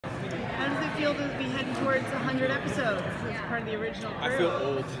feel to be heading towards 100 episodes as part of the original crew? I feel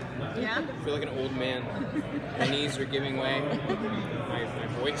old. Yeah? I feel like an old man. My knees are giving way. My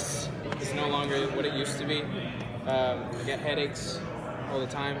voice is no longer what it used to be. I get headaches all the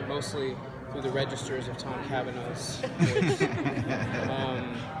time, mostly through the registers of Tom Cavanaugh's voice.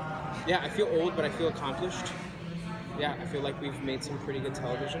 Yeah, I feel old, but I feel accomplished. Yeah, I feel like we've made some pretty good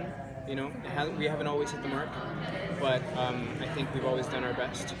television. You know, we haven't always hit the mark, but I think we've always done our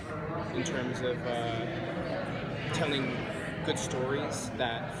best in terms of telling good stories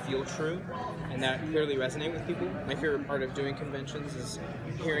that feel true and that clearly resonate with people. My favorite part of doing conventions is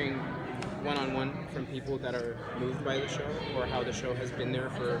hearing one-on-one from people that are moved by the show or how the show has been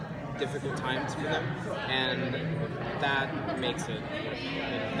there for difficult times for them, and that makes it,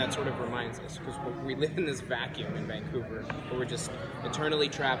 that sort of reminds us, because we live in this vacuum in Vancouver where we're just eternally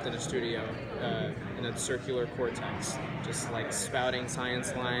trapped in a studio in a circular cortex, just like spouting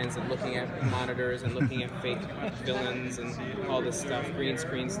science lines and looking at monitors and looking at fake villains and all this stuff, green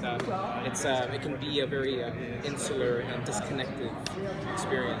screen stuff. It can be a very insular and disconnected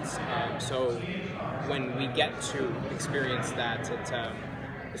experience. So when we get to experience that,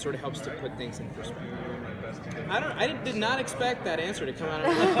 it sort of helps to put things in perspective. I did not expect that answer to come out of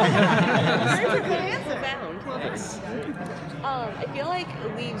my mouth. That's a good answer. Yes. I feel like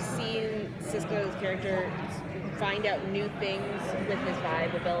we've seen Cisco's character find out new things with his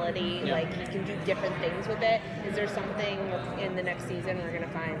vibe ability. Yeah. Like, he can do different things with it. Is there something in the next season we're going to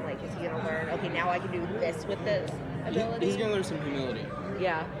find, like, is he going to learn, okay, now I can do this with this ability? He's going to learn some humility.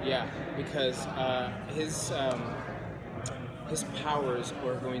 Yeah. Yeah, because his powers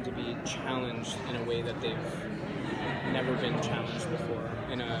are going to be challenged in a way that they've never been challenged before,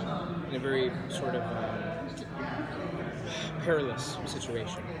 in a very sort of perilous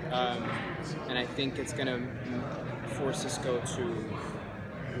situation. And I think it's going to force Cisco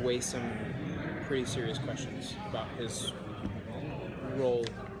to weigh some pretty serious questions about his role.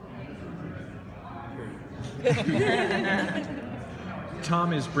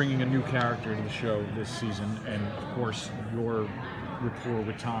 Tom is bringing a new character to the show this season, and of course your rapport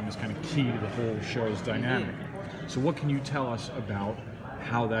with Tom is kind of key to the whole show's dynamic. So what can you tell us about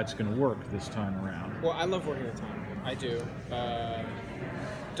how that's going to work this time around? Well, I love working with Tom. I do.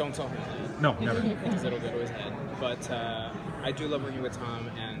 Don't tell him that. No, never. Because it'll go to his head. But I do love working with Tom,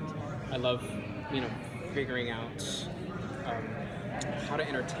 and I love, figuring out how to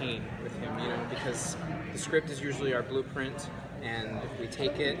entertain with him, because the script is usually our blueprint, and if we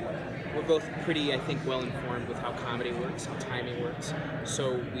take it, we're both pretty, I think, well informed with how comedy works, how timing works.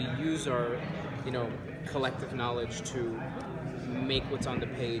 So we use our, collective knowledge to make what's on the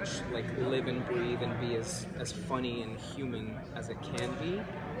page like live and breathe and be as funny and human as it can be.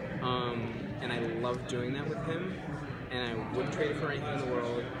 And I love doing that with him, and I wouldn't trade it for anything in the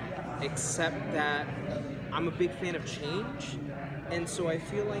world, except that I'm a big fan of change. And so I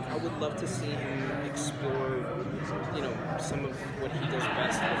feel like I would love to see him explore, some of what he does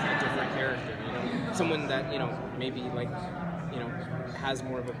best with a different character. Someone that maybe has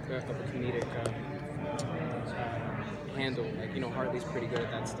more of a comedic handle. Like Hartley's pretty good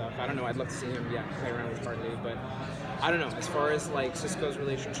at that stuff. I don't know. I'd love to see him, play around with Hartley. But I don't know. As far as like Cisco's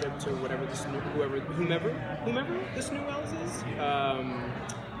relationship to whomever this new Valdez is.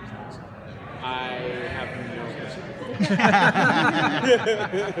 I have no idea.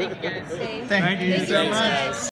 Thank you so much.